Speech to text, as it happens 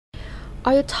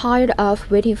Are you tired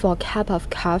of waiting for a cup of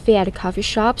coffee at coffee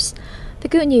shops? The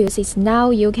good news is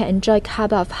now you can enjoy a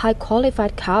cup of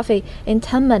high-qualified coffee in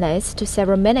 10 minutes to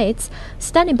several minutes,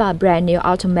 standing by a brand new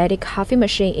automatic coffee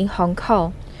machine in Hong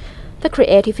Kong. The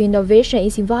creative innovation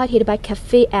is invited by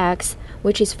Cafe X,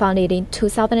 which is founded in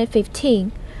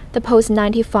 2015. The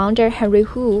post-90 founder Henry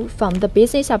Hu found the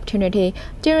business opportunity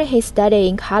during his study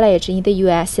in college in the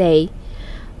USA.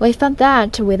 We found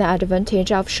that with the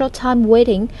advantage of short-time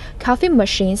waiting, coffee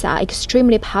machines are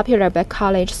extremely popular by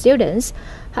college students.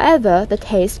 However, the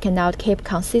taste cannot keep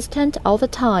consistent all the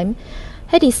time.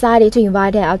 He decided to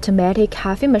invent an automatic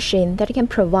coffee machine that can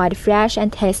provide fresh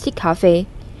and tasty coffee.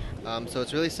 So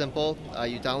it's really simple.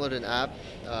 You download an app,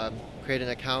 create an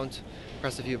account,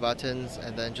 press a few buttons,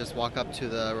 and then just walk up to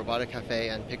the robotic cafe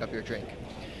and pick up your drink.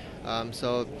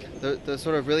 So the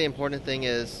sort of really important thing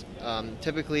is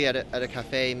typically at a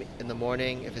cafe in the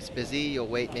morning, if it's busy, you'll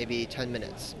wait maybe 10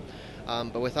 minutes.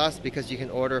 But with us, because you can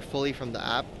order fully from the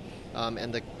app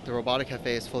and the robotic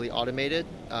cafe is fully automated,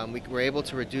 we're able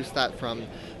to reduce that from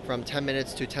 10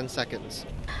 minutes to 10 seconds.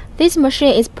 This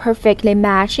machine is perfectly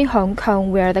matched in Hong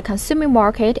Kong, where the consumer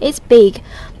market is big,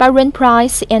 but rent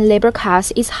price and labor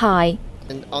cost is high.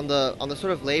 And on the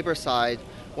sort of labor side,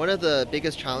 one of the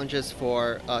biggest challenges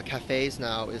for cafes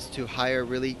now is to hire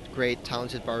really great,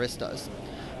 talented baristas.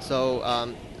 So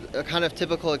a kind of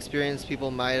typical experience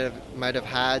people might have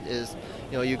had is,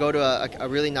 you go to a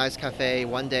really nice cafe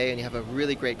one day and you have a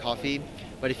really great coffee,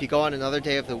 but if you go on another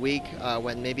day of the week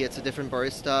when maybe it's a different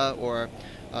barista or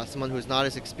someone who's not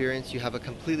as experienced, you have a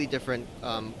completely different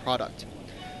product.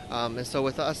 And so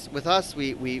with us,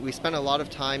 we spend a lot of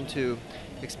time to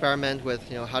experiment with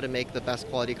how to make the best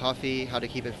quality coffee, how to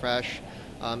keep it fresh,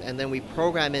 and then we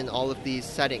program in all of these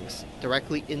settings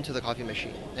directly into the coffee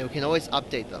machine, and we can always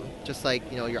update them, just like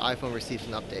your iPhone receives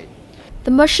an update.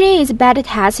 The machine is beta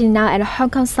tested now at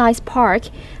Hong Kong Science Park,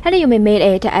 and you may meet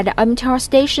it at the MTR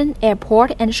station,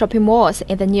 airport, and shopping malls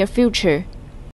in the near future.